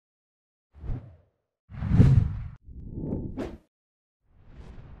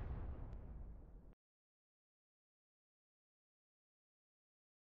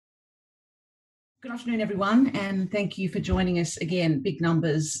Good afternoon, everyone, and thank you for joining us again. Big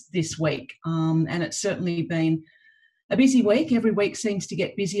numbers this week, and it's certainly been a busy week. Every week seems to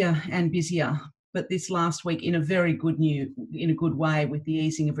get busier and busier, but this last week in a very good way, with the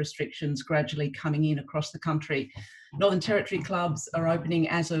easing of restrictions gradually coming in across the country. Northern Territory clubs are opening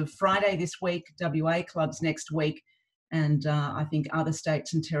as of Friday this week, WA clubs next week, and I think other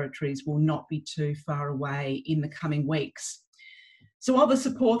states and territories will not be too far away in the coming weeks. So all the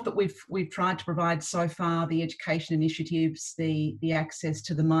support that we've tried to provide so far, the education initiatives, the access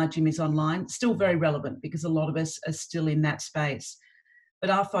to the My Gym is Online, still very relevant because a lot of us are still in that space. But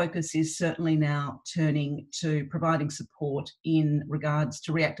our focus is certainly now turning to providing support in regards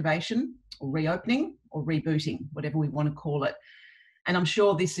to reactivation or reopening or rebooting, whatever we want to call it. And I'm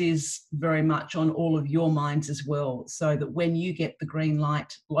sure this is very much on all of your minds as well, so that when you get the green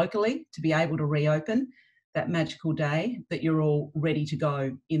light locally to be able to reopen, that magical day, that you're all ready to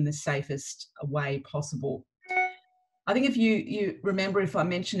go in the safest way possible. I think if you remember, if I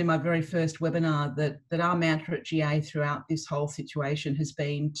mentioned in my very first webinar that our mantra at GA throughout this whole situation has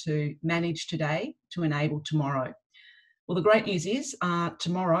been to manage today to enable tomorrow. Well, the great news is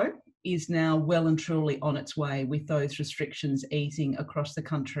tomorrow is now well and truly on its way with those restrictions easing across the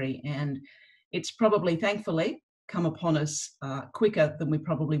country. And it's probably, thankfully, come upon us quicker than we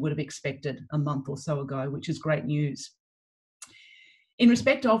probably would have expected a month or so ago, which is great news. In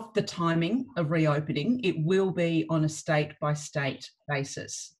respect of the timing of reopening, it will be on a state-by-state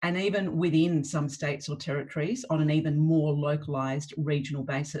basis, and even within some states or territories on an even more localised regional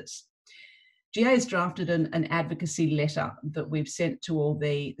basis. GA has drafted an advocacy letter that we've sent to all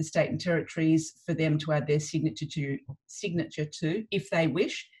the state and territories for them to add their signature to, if they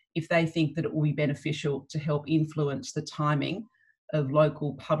wish, if they think that it will be beneficial to help influence the timing of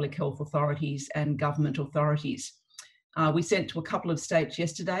local public health authorities and government authorities. We sent to a couple of states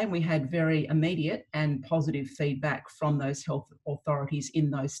yesterday and we had very immediate and positive feedback from those health authorities in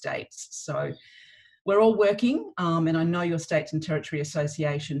those states. So we're all working, and I know your states and territory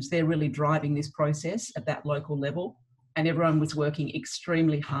associations, they're really driving this process at that local level, and everyone was working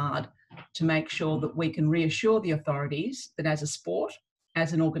extremely hard to make sure that we can reassure the authorities that as a sport,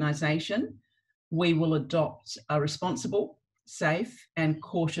 as an organisation, we will adopt a responsible, safe and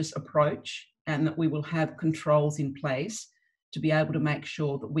cautious approach, and that we will have controls in place to be able to make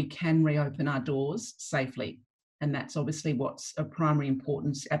sure that we can reopen our doors safely. And that's obviously what's of primary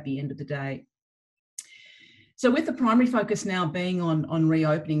importance at the end of the day. So with the primary focus now being on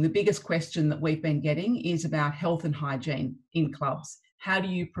reopening, the biggest question that we've been getting is about health and hygiene in clubs. How do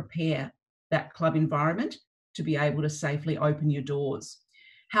you prepare that club environment to be able to safely open your doors?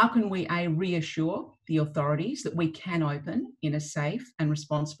 How can we reassure the authorities that we can open in a safe and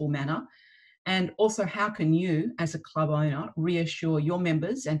responsible manner? And also, how can you, as a club owner, reassure your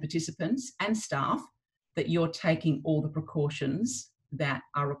members and participants and staff that you're taking all the precautions that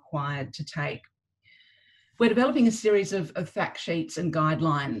are required to take? We're developing a series of fact sheets and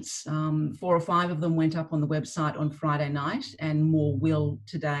guidelines. 4 or 5 of them went up on the website on Friday night, and more will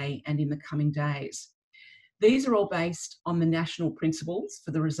today and in the coming days. These are all based on the national principles for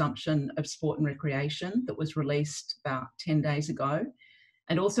the resumption of sport and recreation that was released about 10 days ago,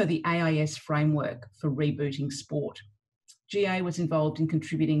 and also the AIS framework for rebooting sport. GA was involved in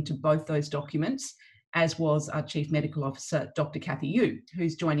contributing to both those documents, as was our Chief Medical Officer, Dr. Kathy Yu,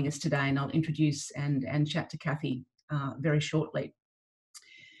 who's joining us today, and I'll introduce and chat to Kathy very shortly.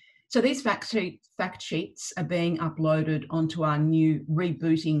 So these fact sheets are being uploaded onto our new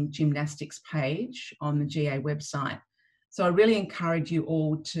Rebooting Gymnastics page on the GA website. So I really encourage you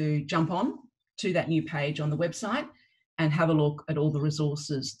all to jump on to that new page on the website and have a look at all the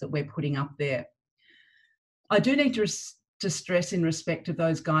resources that we're putting up there. I do need to stress in respect of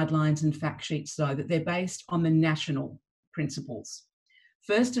those guidelines and fact sheets, though, that they're based on the national principles.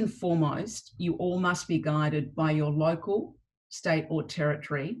 First and foremost, you all must be guided by your local, state or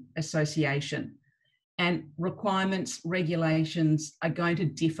territory association, and requirements, regulations are going to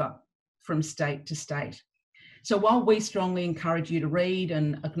differ from state to state. So while we strongly encourage you to read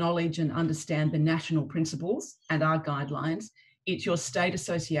and acknowledge and understand the national principles and our guidelines, it's your state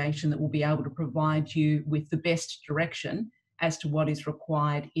association that will be able to provide you with the best direction as to what is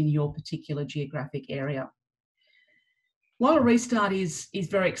required in your particular geographic area. While a restart is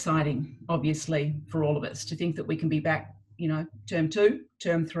very exciting, obviously, for all of us to think that we can be back, term 2,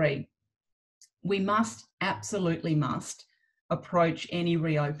 term 3, we must, absolutely must, approach any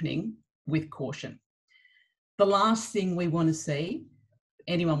reopening with caution. The last thing we want to see,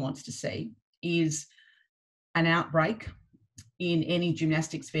 anyone wants to see, is an outbreak in any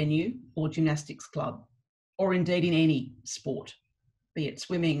gymnastics venue or gymnastics club, or indeed in any sport. be it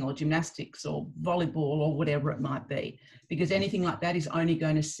swimming or gymnastics or volleyball or whatever it might be, because anything like that is only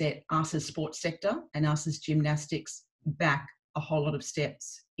going to set us as sports sector and us as gymnastics back a whole lot of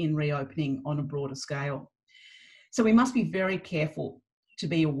steps in reopening on a broader scale. So we must be very careful to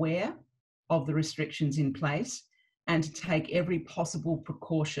be aware of the restrictions in place and to take every possible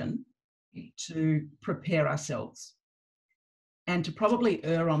precaution to prepare ourselves and to probably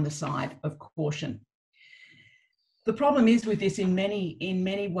err on the side of caution. The problem is with this in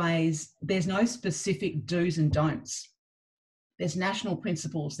many ways, there's no specific do's and don'ts. There's national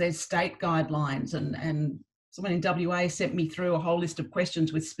principles, there's state guidelines, and someone in WA sent me through a whole list of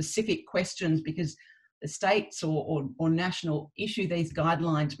questions with specific questions because the states or national issue these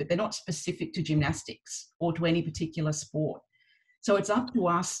guidelines, but they're not specific to gymnastics or to any particular sport. So it's up to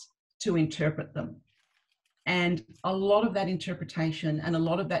us to interpret them. And a lot of that interpretation and a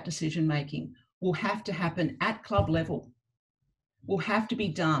lot of that decision making will have to happen at club level, will have to be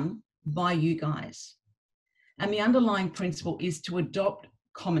done by you guys. And the underlying principle is to adopt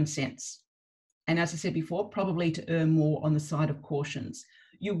common sense. And as I said before, probably to err more on the side of cautions.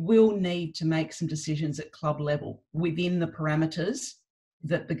 You will need to make some decisions at club level within the parameters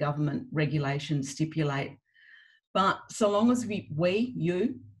that the government regulations stipulate. But so long as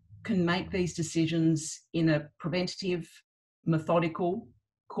you can make these decisions in a preventative, methodical,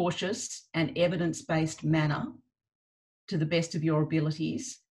 cautious and evidence-based manner to the best of your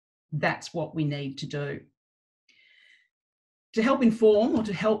abilities, that's what we need to do. To help inform or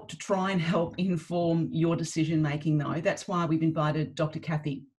to try and help inform your decision making though, that's why we've invited Dr.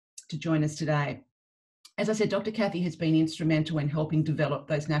 Kathy to join us today. As I said, Dr. Kathy has been instrumental in helping develop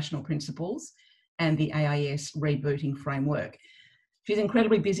those national principles and the AIS rebooting framework. She's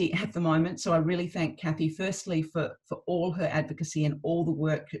incredibly busy at the moment, so I really thank Kathy firstly for all her advocacy and all the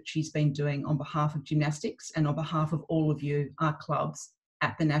work that she's been doing on behalf of gymnastics and on behalf of all of you, our clubs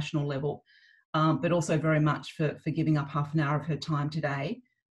at the national level, but also very much for giving up half an hour of her time today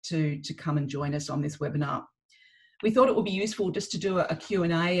to come and join us on this webinar. We thought it would be useful just to do a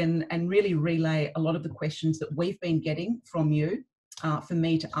Q&A and really relay a lot of the questions that we've been getting from you for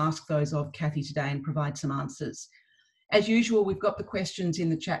me to ask those of Kathy today and provide some answers. As usual, we've got the questions in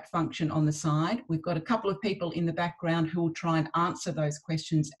the chat function on the side. We've got a couple of people in the background who will try and answer those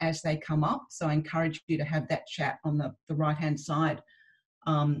questions as they come up. So I encourage you to have that chat on the right-hand side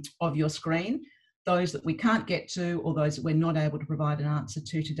of your screen. Those that we can't get to or those that we're not able to provide an answer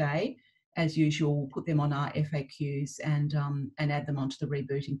to today, as usual, we'll put them on our FAQs and add them onto the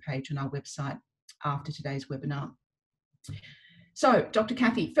rebooting page on our website after today's webinar. So, Dr.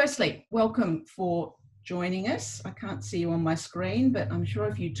 Kathy, firstly, welcome for joining us. I can't see you on my screen, but I'm sure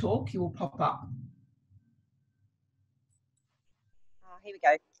if you talk, you will pop up. Here we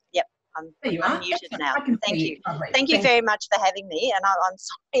go. Yep, I'm unmuted now. Thank you. Thank you very much for having me. And I'm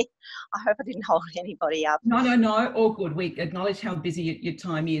sorry, I hope I didn't hold anybody up. No, all good. We acknowledge how busy your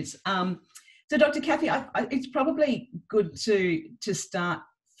time is. So, Dr. Kathy, it's probably good to start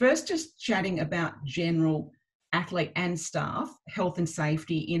first just chatting about general athlete and staff health and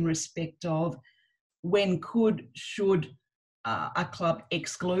safety in respect of when should a club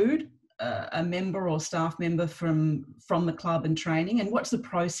exclude a member or staff member from the club and training, and what's the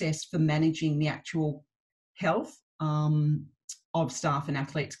process for managing the actual health of staff and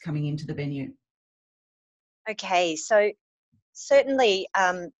athletes coming into the venue? Okay, so certainly,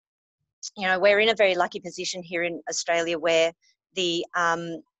 you know, we're in a very lucky position here in Australia where the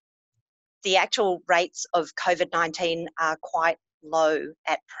actual rates of COVID-19 are quite low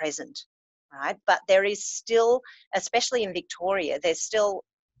at present. Right, but there is still, especially in Victoria, there's still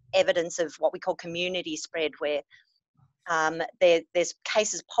evidence of what we call community spread, where there's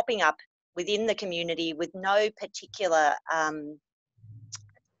cases popping up within the community with no particular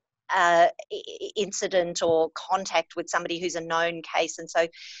incident or contact with somebody who's a known case. And so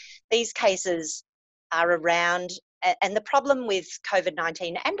these cases are around. And the problem with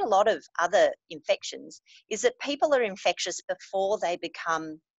COVID-19 and a lot of other infections is that people are infectious before they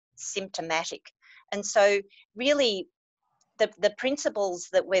become symptomatic. And so really the principles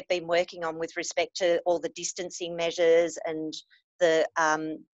that we've been working on with respect to all the distancing measures and the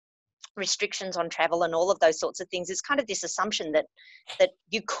restrictions on travel and all of those sorts of things is kind of this assumption that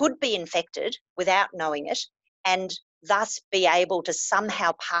you could be infected without knowing it and thus be able to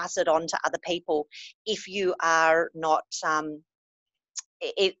somehow pass it on to other people if you are not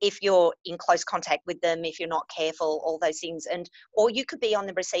if you're in close contact with them, if you're not careful, all those things, or you could be on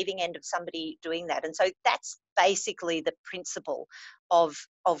the receiving end of somebody doing that. And so that's basically the principle of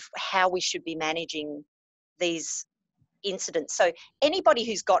how we should be managing these incidents. So anybody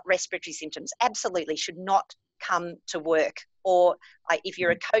who's got respiratory symptoms absolutely should not come to work. Or if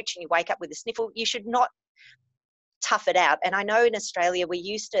you're a coach and you wake up with a sniffle, you should not tough it out. And I know in Australia we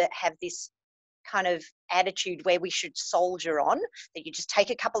used to have this kind of attitude where we should soldier on, that you just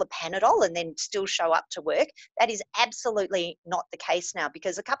take a couple of Panadol and then still show up to work. That is absolutely not the case now,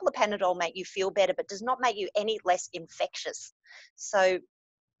 because a couple of Panadol make you feel better but does not make you any less infectious. So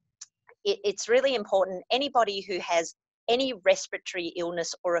it's really important. Anybody who has any respiratory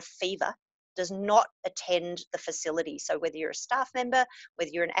illness or a fever does not attend the facility. So whether you're a staff member,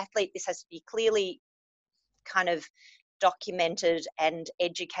 whether you're an athlete, this has to be clearly kind of documented and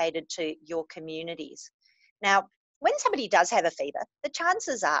educated to your communities. Now, when somebody does have a fever, the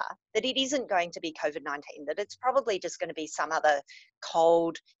chances are that it isn't going to be COVID-19, that it's probably just going to be some other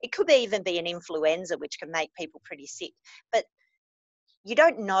cold. It could even be an influenza, which can make people pretty sick. But you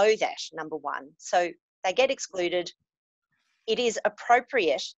don't know that, number one. So they get excluded. It is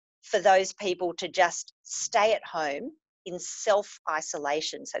appropriate for those people to just stay at home in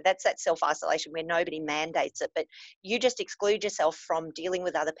self-isolation. So that's that self-isolation where nobody mandates it, but you just exclude yourself from dealing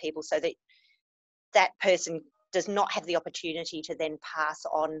with other people so that that person does not have the opportunity to then pass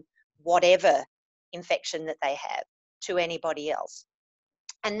on whatever infection that they have to anybody else.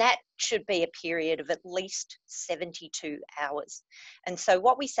 And that should be a period of at least 72 hours. And so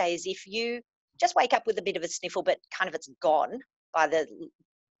what we say is, if you just wake up with a bit of a sniffle, but kind of it's gone by the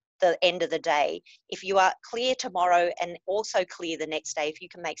end of the day, if you are clear tomorrow and also clear the next day, if you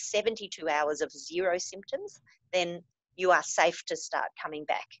can make 72 hours of zero symptoms, then you are safe to start coming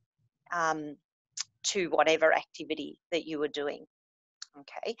back to whatever activity that you were doing.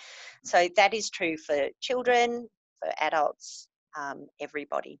 Okay, so that is true for children, for adults,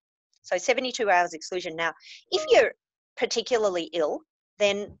 everybody. So 72 hours exclusion. Now, if you're particularly ill,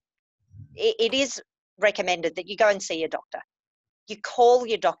 then it is recommended that you go and see your doctor. You call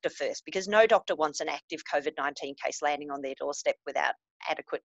your doctor first, because no doctor wants an active COVID-19 case landing on their doorstep without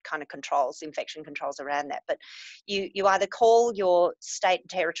adequate kind of controls, infection controls around that. But you either call your state and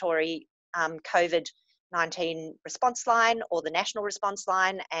territory COVID-19 response line or the national response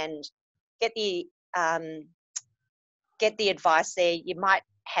line and get the advice there. You might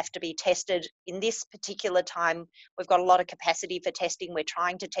have to be tested. In this particular time, we've got a lot of capacity for testing. We're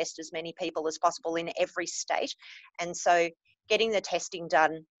trying to test as many people as possible in every state. And so getting the testing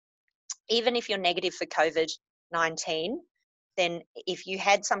done, even if you're negative for COVID-19, then if you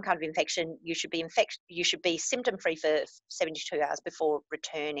had some kind of infection, you should be symptom-free for 72 hours before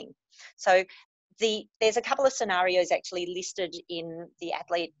returning. So there's a couple of scenarios actually listed in the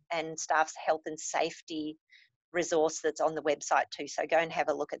Athlete and Staff's Health and Safety resource that's on the website too. So go and have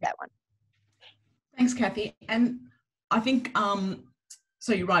a look at that one. Thanks, Kathy. And I think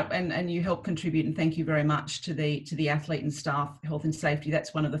so you're right, and you help contribute, and thank you very much to the Athlete and Staff Health and Safety.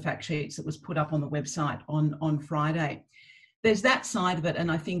 That's one of the fact sheets that was put up on the website on Friday. There's that side of it,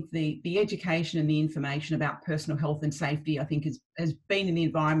 and I think the education and the information about personal health and safety, I think, has been in the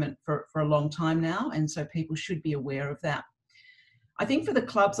environment for a long time now, and so people should be aware of that. I think for the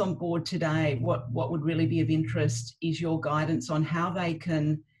clubs on board today, what would really be of interest is your guidance on how they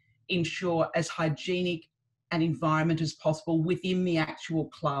can ensure as hygienic an environment as possible within the actual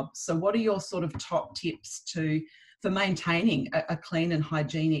club. So what are your sort of top tips for maintaining a clean and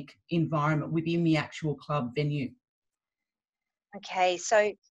hygienic environment within the actual club venue? Okay,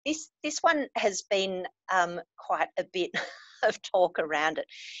 so this one has been quite a bit of talk around it.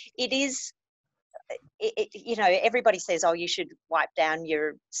 It is, you know, everybody says, oh, you should wipe down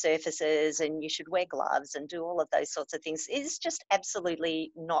your surfaces and you should wear gloves and do all of those sorts of things. It's just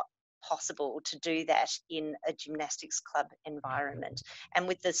absolutely not possible to do that in a gymnastics club environment and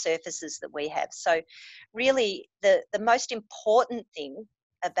with the surfaces that we have. So really the most important thing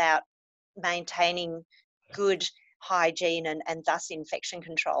about maintaining good hygiene and thus infection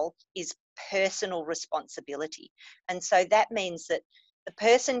control is personal responsibility. And so that means that the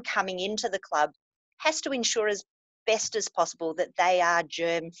person coming into the club has to ensure as best as possible that they are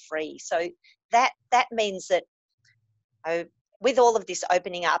germ free. So that means that with all of this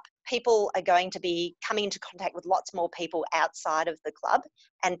opening up, people are going to be coming into contact with lots more people outside of the club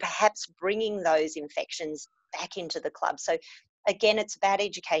and perhaps bringing those infections back into the club. So again, it's about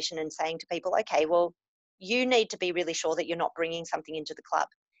education and saying to people, okay, well, you need to be really sure that you're not bringing something into the club.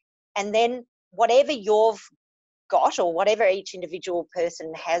 And then whatever you've got or whatever each individual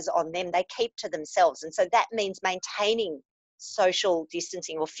person has on them, they keep to themselves. And so that means maintaining social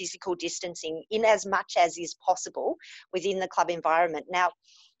distancing or physical distancing in as much as is possible within the club environment. Now,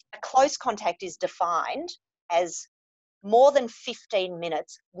 a close contact is defined as more than 15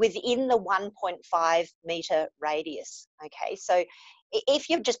 minutes within the 1.5 metre radius, okay? So if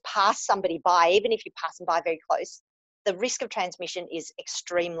you've just passed somebody by, even if you pass them by very close, the risk of transmission is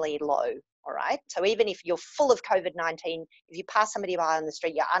extremely low, all right? So even if you're full of COVID-19, if you pass somebody by on the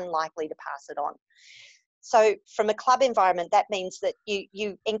street, you're unlikely to pass it on. So from a club environment, that means that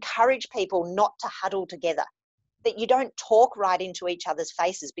you encourage people not to huddle together, that you don't talk right into each other's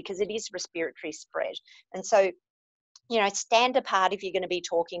faces, because it is respiratory spread. And so, you know, stand apart if you're going to be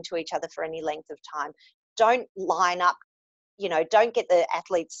talking to each other for any length of time. Don't line up, you know, don't get the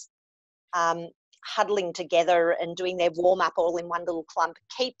athletes huddling together and doing their warm-up all in one little clump.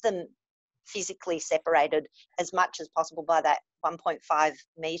 Keep them physically separated as much as possible by that 1.5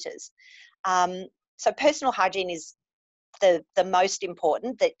 metres. So personal hygiene is the most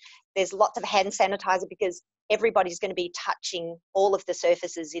important, that there's lots of hand sanitizer, because everybody's going to be touching all of the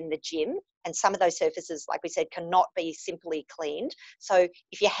surfaces in the gym, and some of those surfaces, like we said, cannot be simply cleaned. So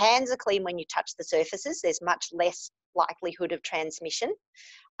if your hands are clean when you touch the surfaces, there's much less likelihood of transmission.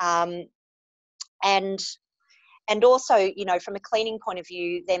 And also, you know, from a cleaning point of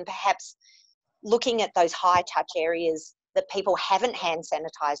view, then perhaps looking at those high touch areas that people haven't hand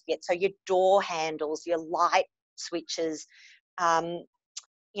sanitized yet. So your door handles, your light switches,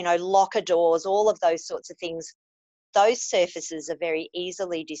 you know, locker doors, all of those sorts of things. Those surfaces are very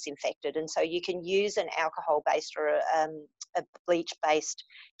easily disinfected. And so you can use an alcohol-based or a bleach-based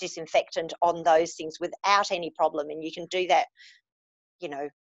disinfectant on those things without any problem. And you can do that, you know,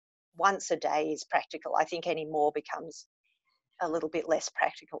 once a day is practical. I think any more becomes a little bit less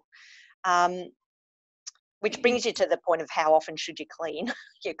practical. Which brings you to the point of how often should you clean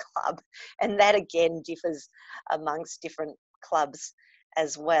your club. And that again differs amongst different clubs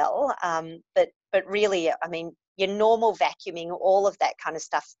as well. But really, I mean, your normal vacuuming, all of that kind of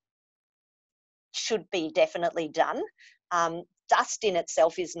stuff should be definitely done. Dust in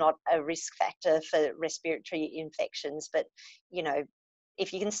itself is not a risk factor for respiratory infections, but, you know,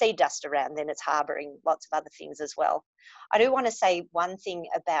 if you can see dust around, then it's harbouring lots of other things as well. I do want to say one thing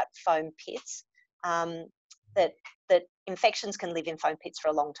about foam pits, that infections can live in foam pits for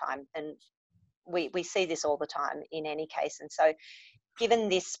a long time. And we see this all the time in any case. And so given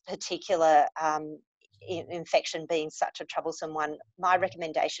this particular infection being such a troublesome one, my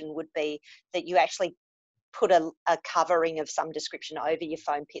recommendation would be that you actually put a covering of some description over your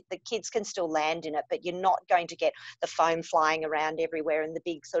foam pit. The kids can still land in it, but you're not going to get the foam flying around everywhere and the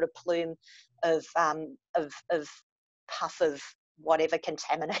big sort of plume of puff of whatever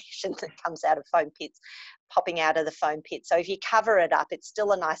contamination that comes out of foam pits popping out of the foam pit. So if you cover it up, it's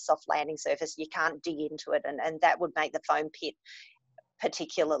still a nice soft landing surface. You can't dig into it, and that would make the foam pit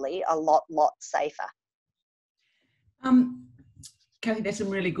particularly a lot safer. Kathy, there's some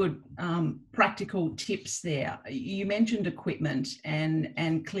really good practical tips there. You mentioned equipment,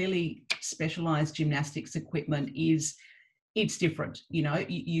 and clearly specialised gymnastics equipment it's different. You know,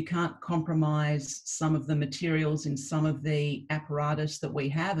 you can't compromise some of the materials in some of the apparatus that we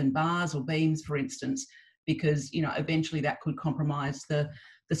have, and bars or beams, for instance, because, you know, eventually that could compromise the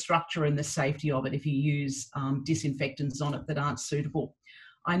structure and the safety of it if you use disinfectants on it that aren't suitable.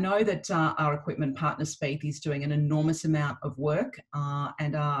 I know that our equipment partner Spieth is doing an enormous amount of work,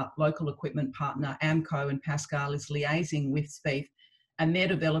 and our local equipment partner Amco and Pascal is liaising with Spieth, and they're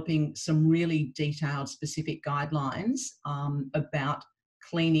developing some really detailed specific guidelines about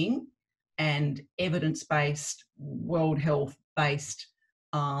cleaning and evidence-based, World Health-based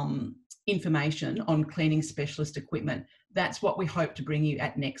information on cleaning specialist equipment. That's what we hope to bring you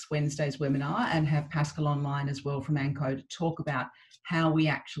at next Wednesday's webinar, and have Pascal online as well from Amco to talk about how we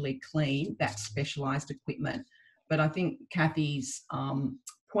actually clean that specialised equipment. But I think Kathy's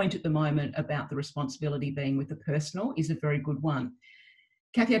point at the moment about the responsibility being with the personal is a very good one.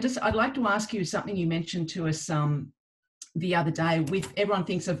 Kathy, I'd like to ask you something you mentioned to us the other day. With everyone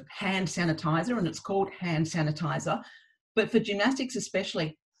thinks of hand sanitizer, and it's called hand sanitizer, but for gymnastics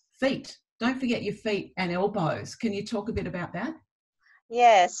especially, feet. Don't forget your feet and elbows. Can you talk a bit about that?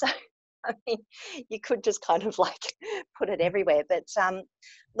 Yeah, so I mean, you could just kind of like put it everywhere, but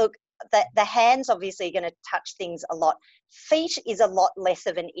look, the hands obviously are going to touch things a lot. Feet is a lot less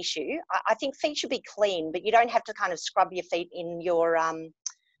of an issue. I think feet should be clean, but you don't have to kind of scrub your feet in your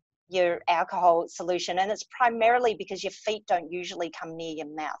alcohol solution, and it's primarily because your feet don't usually come near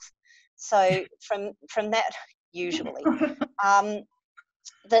your mouth. So from that, usually.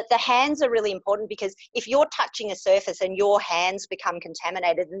 The hands are really important, because if you're touching a surface and your hands become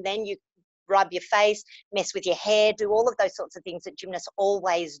contaminated, and then you rub your face, mess with your hair, do all of those sorts of things that gymnasts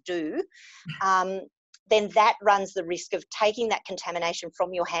always do, then that runs the risk of taking that contamination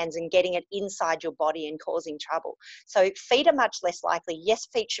from your hands and getting it inside your body and causing trouble. So feet are much less likely. Yes,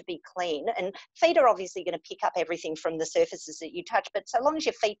 feet should be clean, and feet are obviously going to pick up everything from the surfaces that you touch, but so long as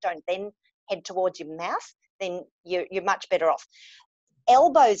your feet don't then head towards your mouth, then you're much better off.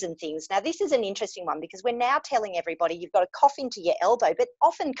 Elbows and things. Now, this is an interesting one because we're now telling everybody you've got to cough into your elbow, but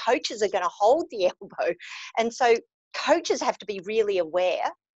often coaches are going to hold the elbow. And so coaches have to be really aware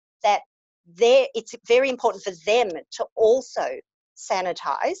that it's very important for them to also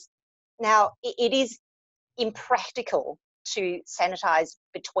sanitize. Now, it is impractical to sanitize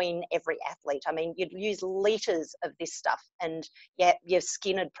between every athlete. I mean, you'd use liters of this stuff and your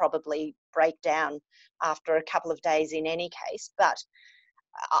skin would probably break down after a couple of days in any case. But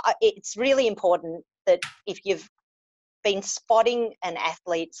it's really important that if you've been spotting an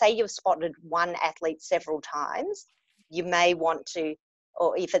athlete, say you've spotted one athlete several times, you may want to,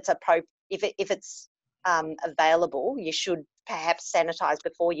 or if it's available, you should perhaps sanitize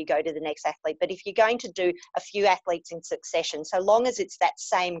before you go to the next athlete. But if you're going to do a few athletes in succession, so long as it's that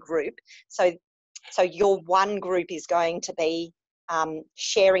same group, so your one group is going to be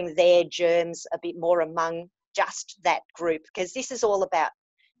sharing their germs a bit more among just that group, because this is all about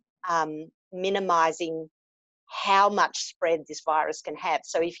minimizing how much spread this virus can have.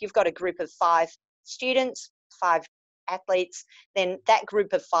 So if you've got a group of 5 students, 5 athletes, then that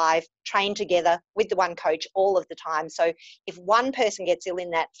group of 5 train together with the one coach all of the time. So if one person gets ill in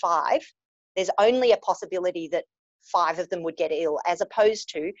that 5, there's only a possibility that 5 of them would get ill, as opposed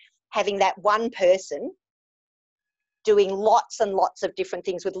to having that one person doing lots and lots of different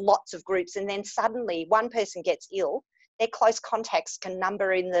things with lots of groups, and then suddenly one person gets ill, their close contacts can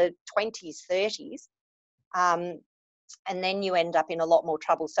number in the 20s, 30s, and then you end up in a lot more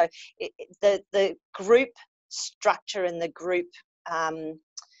trouble. So the group structure and the group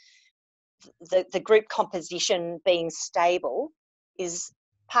the group composition being stable is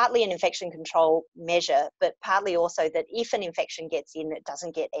partly an infection control measure, but partly also that if an infection gets in, it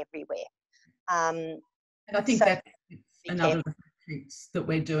doesn't get everywhere. And I think that's another of the things that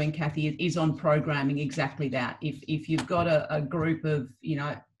we're doing, Kathy, is on programming exactly that. If you've got a group of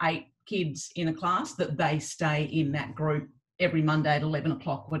 8 kids in a class, that they stay in that group every Monday at 11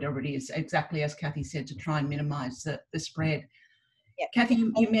 o'clock, whatever it is, exactly as Kathy said, to try and minimise the spread. Yep. Kathy,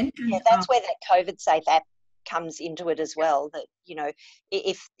 you mentioned... Yeah, that's where that COVID Safe app comes into it as well, that,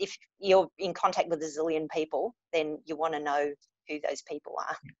 if you're in contact with a zillion people, then you want to know who those people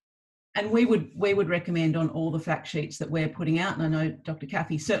are. And we would recommend on all the fact sheets that we're putting out, and I know Dr.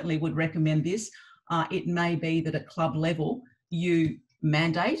 Kathy certainly would recommend this, it may be that at club level you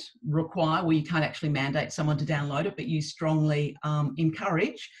require, well, you can't actually mandate someone to download it, but you strongly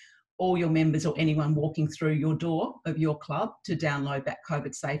encourage all your members or anyone walking through your door of your club to download that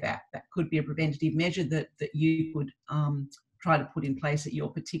COVID Safe app. That could be a preventative measure that you could try to put in place at your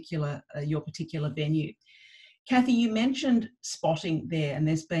particular venue. Kathy, you mentioned spotting there, and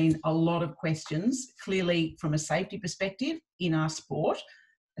there's been a lot of questions, clearly from a safety perspective in our sport,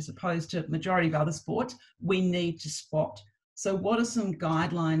 as opposed to majority of other sports, we need to spot. So what are some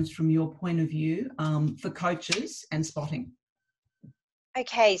guidelines from your point of view for coaches and spotting?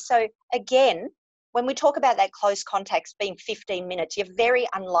 Okay, so again, when we talk about that close contacts being 15 minutes, you're very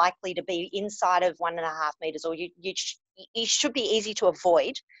unlikely to be inside of 1.5 metres, or you should be easy to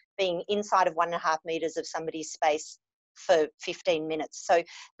avoid being inside of 1.5 metres of somebody's space for 15 minutes. So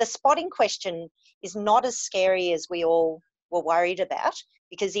the spotting question is not as scary as we all were worried about,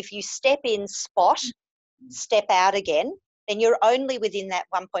 because if you step in, spot, step out again, then you're only within that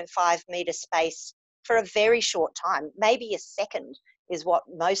 1.5 metre space for a very short time, maybe a second is what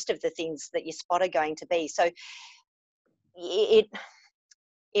most of the things that you spot are going to be. So it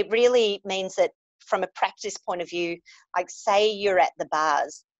really means that from a practice point of view, like say you're at the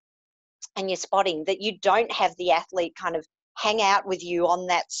bars and you're spotting, that you don't have the athlete kind of hang out with you on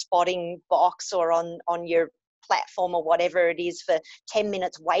that spotting box or on your platform or whatever it is for 10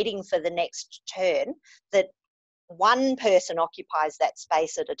 minutes waiting for the next turn, that one person occupies that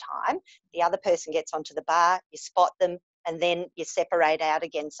space at a time, the other person gets onto the bar, you spot them, and then you separate out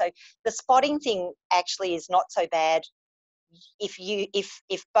again. So the spotting thing actually is not so bad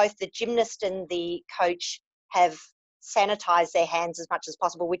if both the gymnast and the coach have sanitized their hands as much as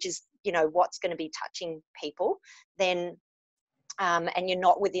possible, which is, what's going to be touching people, then and you're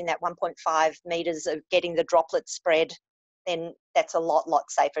not within that 1.5 metres of getting the droplet spread, then that's a lot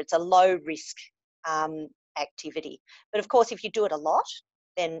safer. It's a low risk activity. But of course, if you do it a lot,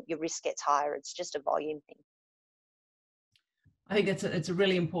 then your risk gets higher. It's just a volume thing. I think it's a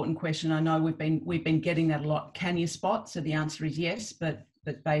really important question. I know we've been getting that a lot. Can you spot? So the answer is yes, but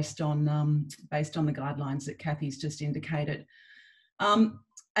but based on the guidelines that Kathy's just indicated.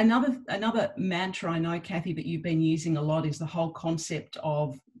 Another mantra I know, Kathy, that you've been using a lot is the whole concept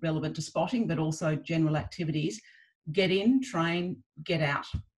of relevant to spotting, but also general activities. Get in, train, get out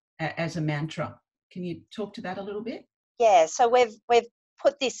as a mantra. Can you talk to that a little bit? Yeah, so we've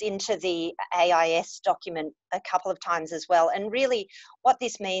put this into the AIS document a couple of times as well. And really what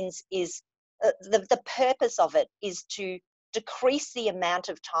this means is the purpose of it is to decrease the amount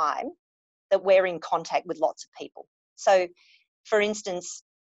of time that we're in contact with lots of people. So for instance,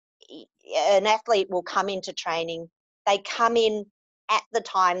 an athlete will come into training, they come in at the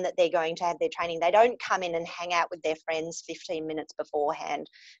time that they're going to have their training. They don't come in and hang out with their friends 15 minutes beforehand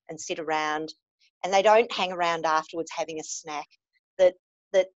and sit around, and they don't hang around afterwards having a snack. That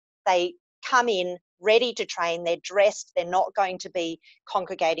they come in ready to train, they're dressed, they're not going to be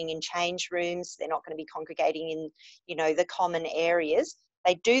congregating in change rooms, they're not going to be congregating in, you know, the common areas.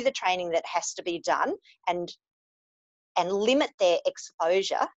 They do the training that has to be done and limit their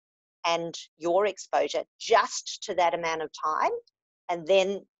exposure and your exposure just to that amount of time, and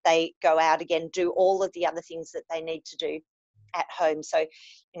then they go out again, do all of the other things that they need to do at home. So,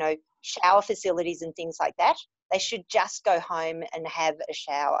 you know, shower facilities and things like that, they should just go home and have a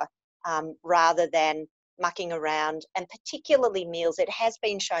shower rather than mucking around. And particularly meals, it has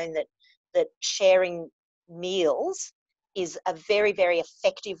been shown that sharing meals is a very, very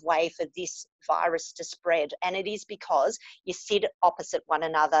effective way for this virus to spread. And it is because you sit opposite one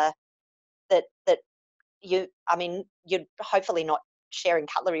another, that you're hopefully not sharing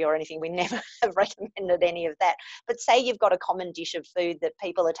cutlery or anything. We never have recommended any of that. But say you've got a common dish of food that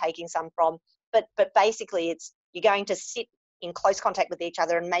people are taking some from, but basically it's you're going to sit in close contact with each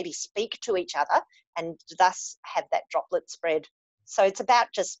other and maybe speak to each other and thus have that droplet spread. So it's about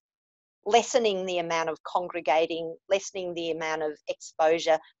just lessening the amount of congregating, lessening the amount of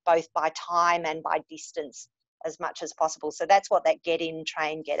exposure, both by time and by distance as much as possible. So that's what that get in,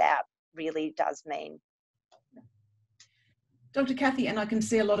 train, get out really does mean. Dr. Kathy, and I can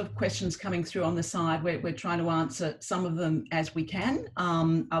see a lot of questions coming through on the side. We're trying to answer some of them as we can.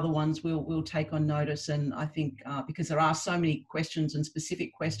 Other ones we'll take on notice. And I think because there are so many questions and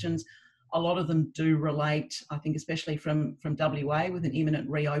specific questions, a lot of them do relate, I think, especially from WA with an imminent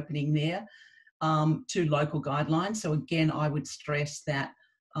reopening there, to local guidelines. So again, I would stress that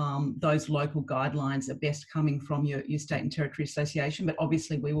those local guidelines are best coming from your state and territory association, but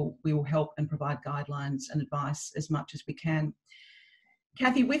obviously we will help and provide guidelines and advice as much as we can.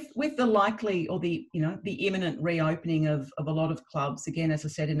 Kathy, with the likely or the imminent reopening of a lot of clubs, again, as I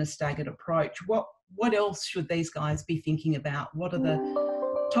said, in a staggered approach, what else should these guys be thinking about? What are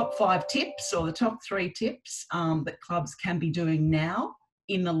the top 5 tips or the top 3 tips that clubs can be doing now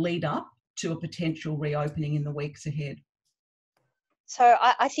in the lead up to a potential reopening in the weeks ahead? So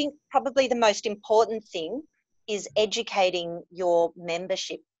I think probably the most important thing is educating your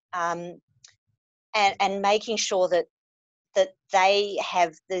membership and making sure that they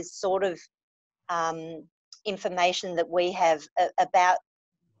have the sort of information that we have about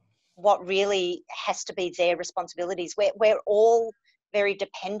what really has to be their responsibilities. We're all very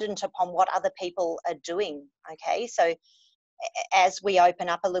dependent upon what other people are doing, okay? So as we open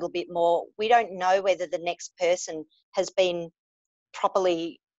up a little bit more, we don't know whether the next person has been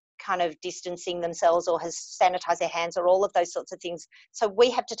properly kind of distancing themselves or has sanitized their hands or all of those sorts of things. So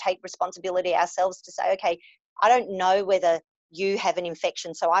we have to take responsibility ourselves to say, okay, I don't know whether you have an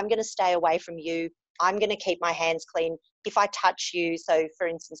infection, so I'm going to stay away from you. I'm going to keep my hands clean. If I touch you, so for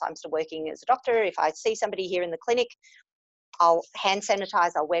instance, I'm still working as a doctor, if I see somebody here in the clinic, I'll hand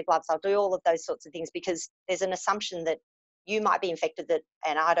sanitize, I'll wear gloves, I'll do all of those sorts of things, because there's an assumption that you might be infected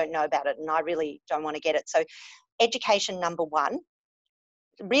and I don't know about it and I really don't want to get it. So education number 1.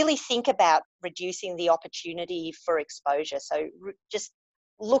 Really think about reducing the opportunity for exposure. So just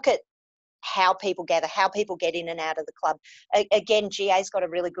look at how people gather, how people get in and out of the club. Again, GA's got a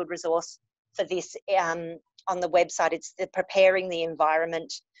really good resource for this on the website. It's the Preparing the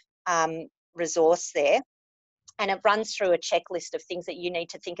Environment resource there. And it runs through a checklist of things that you need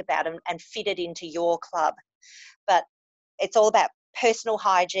to think about and fit it into your club. But it's all about personal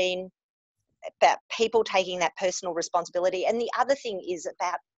hygiene, about people taking that personal responsibility. And the other thing is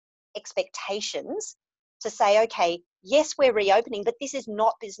about expectations, to say, okay, yes, we're reopening, but this is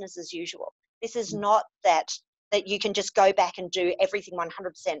not business as usual. This is not that you can just go back and do everything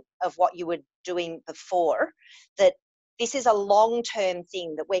 100% of what you were doing before. That this is a long-term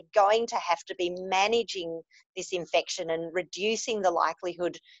thing, that we're going to have to be managing this infection and reducing the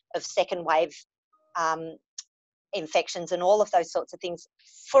likelihood of second wave infections and all of those sorts of things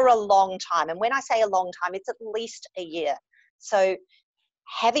for a long time. And when I say a long time, it's at least a year. So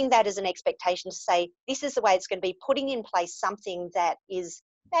having that as an expectation to say, this is the way it's going to be, putting in place something that is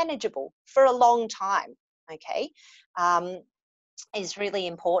manageable for a long time, okay, is really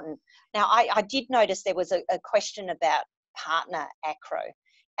important. Now, I did notice there was a question about partner acro,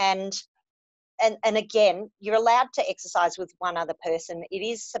 and again, you're allowed to exercise with one other person. It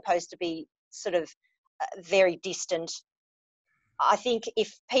is supposed to be sort of very distant. I think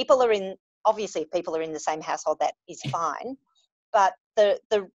if people are in, obviously if people are in the same household, that is fine, but the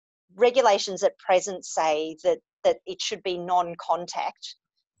regulations at present say that it should be non-contact.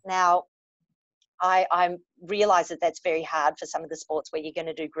 Now, I realise that that's very hard for some of the sports where you're going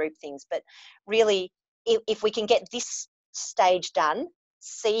to do group things, but really, if we can get this stage done,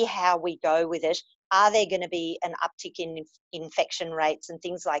 see how we go with it, are there going to be an uptick in infection rates and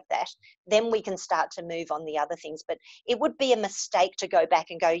things like that, then we can start to move on the other things. But it would be a mistake to go back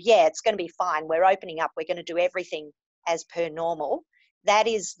and go, yeah, it's going to be fine, we're opening up, we're going to do everything as per normal. That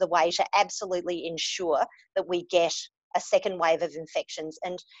is the way to absolutely ensure that we get a second wave of infections.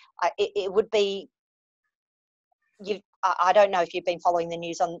 And it would be, I don't know if you've been following the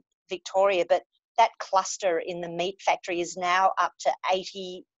news on Victoria, but that cluster in the meat factory is now up to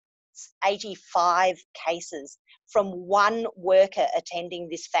 85 cases from one worker attending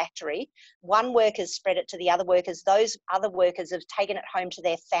this factory. One worker's spread it to the other workers. Those other workers have taken it home to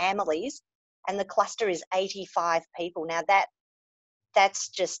their families, and the cluster is 85 people. Now that's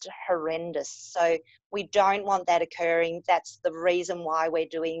just horrendous. So we don't want that occurring. That's the reason why we're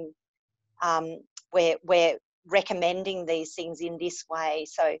doing, we're recommending these things in this way.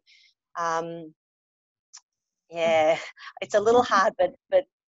 So, yeah, it's a little hard, but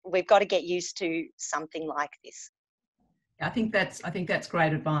we've got to get used to something like this. I think that's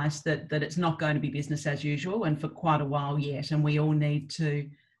great advice, that it's not going to be business as usual, and for quite a while yet, and we all need to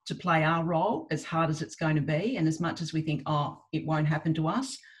play our role, as hard as it's going to be. And as much as we think, oh, it won't happen to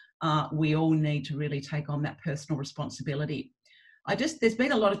us, we all need to really take on that personal responsibility. There's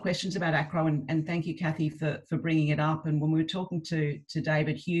been a lot of questions about acro, and thank you, Kathy, for bringing it up. And when we were talking to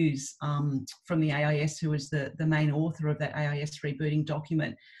David Hughes from the AIS, who is the main author of that AIS rebooting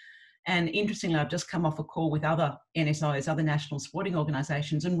document, and interestingly, I've just come off a call with other NSOs, other national sporting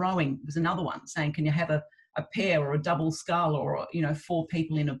organisations, and rowing was another one, saying, can you have a pair or a double scull, or 4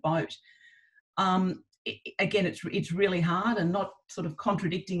 people in a boat? Again, it's really hard, and not sort of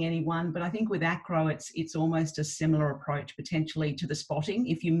contradicting anyone, but I think with acro, it's almost a similar approach potentially to the spotting.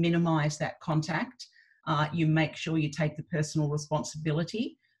 If you minimise that contact, you make sure you take the personal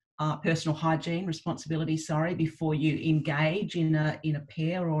responsibility, personal hygiene responsibility, before you engage in a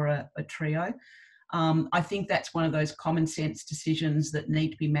pair or a trio. I think that's one of those common sense decisions that need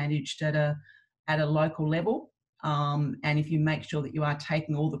to be managed at a local level. And if you make sure that you are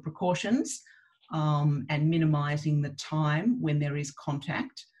taking all the precautions and minimising the time when there is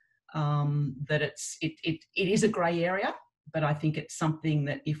contact, that it is a grey area, but I think it's something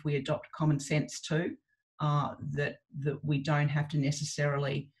that if we adopt common sense too, that we don't have to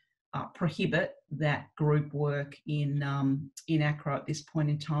necessarily prohibit that group work in acro at this point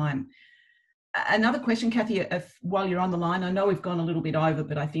in time. Another question, Kathy, while you're on the line, I know we've gone a little bit over,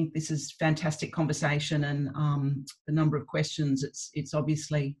 but I think this is fantastic conversation, and the number of questions, it's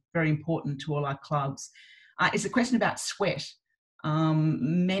obviously very important to all our clubs. It's a question about sweat.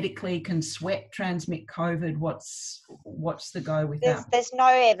 Medically, can sweat transmit COVID? What's the go with that? There's no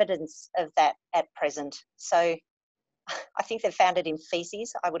evidence of that at present. So I think they've found it in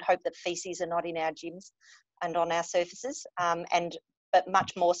faeces. I would hope that faeces are not in our gyms and on our surfaces, but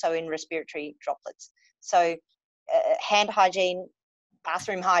much more so in respiratory droplets. So hand hygiene,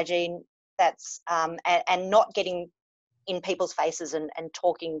 bathroom hygiene, that's and not getting in people's faces and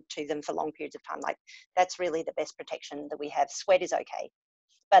talking to them for long periods of time. Like, that's really the best protection that we have. Sweat is okay.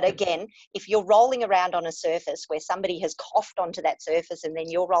 But again, if you're rolling around on a surface where somebody has coughed onto that surface and then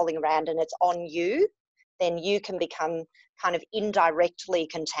you're rolling around and it's on you, then you can become kind of indirectly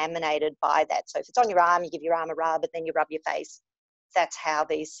contaminated by that. So if it's on your arm, you give your arm a rub, and then you rub your face. That's how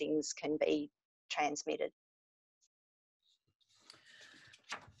these things can be transmitted.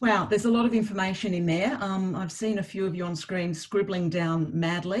 Wow, there's a lot of information in there. I've seen a few of you on screen scribbling down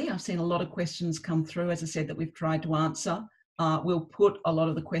madly. I've seen a lot of questions come through, as I said, that we've tried to answer. We'll put a lot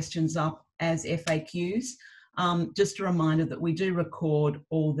of the questions up as FAQs. Just a reminder that we do record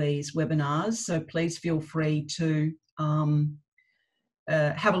all these webinars, so please feel free to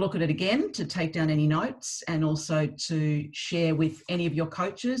have a look at it again, to take down any notes, and also to share with any of your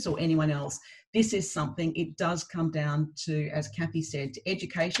coaches or anyone else. This is something, it does come down to, as Kathy said, to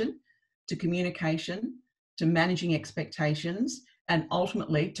education, to communication, to managing expectations, and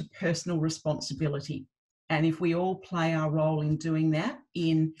ultimately to personal responsibility. And if we all play our role in doing that,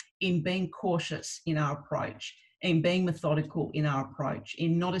 in being cautious in our approach, in being methodical in our approach,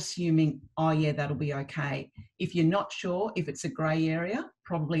 in not assuming, oh yeah, that'll be okay. If you're not sure, if it's a grey area,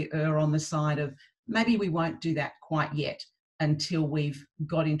 probably err on the side of maybe we won't do that quite yet until we've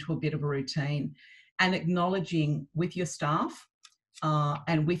got into a bit of a routine. And acknowledging with your staff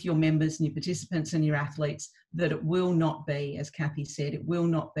and with your members and your participants and your athletes that it will not be, as Kathy said, it will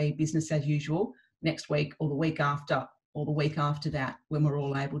not be business as usual next week or the week after or the week after that when we're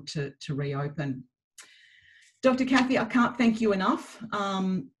all able to reopen. Dr. Kathy, I can't thank you enough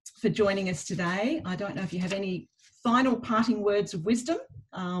for joining us today. I don't know if you have any final parting words of wisdom.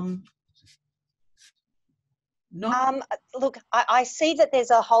 Look, I see that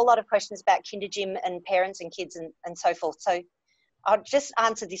there's a whole lot of questions about kinder gym and parents and kids and so forth. So I'll just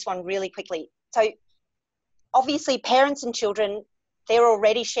answer this one really quickly. So obviously parents and children, they're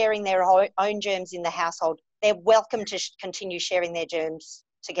already sharing their own germs in the household. They're welcome to continue sharing their germs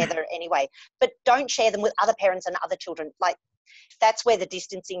together anyway, but don't share them with other parents and other children. Like, that's where the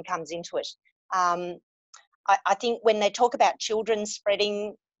distancing comes into it. I think when they talk about children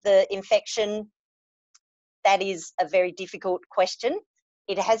spreading the infection, that is a very difficult question.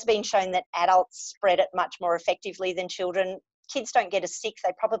 It has been shown that adults spread it much more effectively than children. Kids don't get as sick.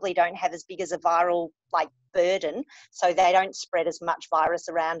 They probably don't have as big as a viral burden, so they don't spread as much virus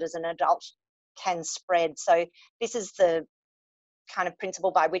around as an adult can spread. So this is the kind of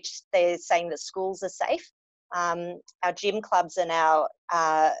principle by which they're saying that schools are safe. Our gym clubs and our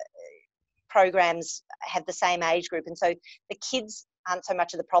programs have the same age group, and so the kids aren't so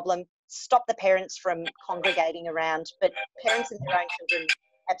much of the problem. Stop the parents from congregating around, but parents and their own children,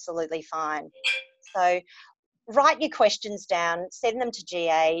 absolutely fine. So write your questions down, send them to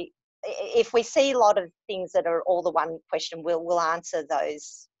GA. If we see a lot of things that are all the one question, we'll answer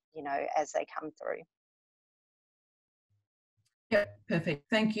those, as they come through. Yeah, perfect.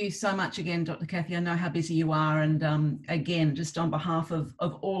 Thank you so much again, Dr. Kathy. I know how busy you are, and again, just on behalf of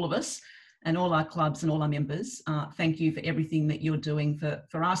all of us and all our clubs and all our members, thank you for everything that you're doing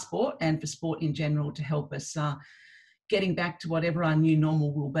for our sport and for sport in general to help us getting back to whatever our new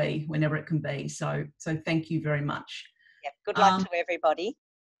normal will be, whenever it can be. So thank you very much. Yep. Good luck to everybody.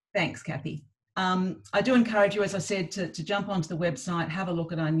 Thanks, Kathy. I do encourage you, as I said, to jump onto the website, have a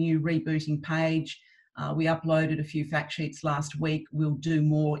look at our new rebooting page. We uploaded a few fact sheets last week. We'll do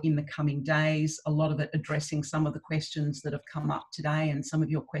more in the coming days, a lot of it addressing some of the questions that have come up today and some of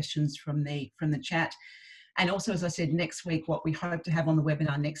your questions from the chat. And also, as I said, next week, what we hope to have on the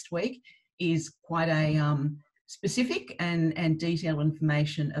webinar next week is quite a specific and detailed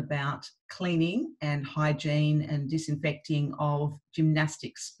information about cleaning and hygiene and disinfecting of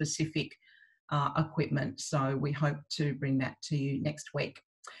gymnastics specific equipment. So we hope to bring that to you next week.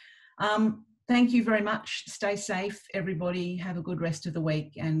 Thank you very much. Stay safe, everybody. Have a good rest of the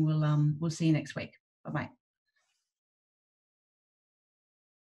week, and we'll see you next week. Bye-bye.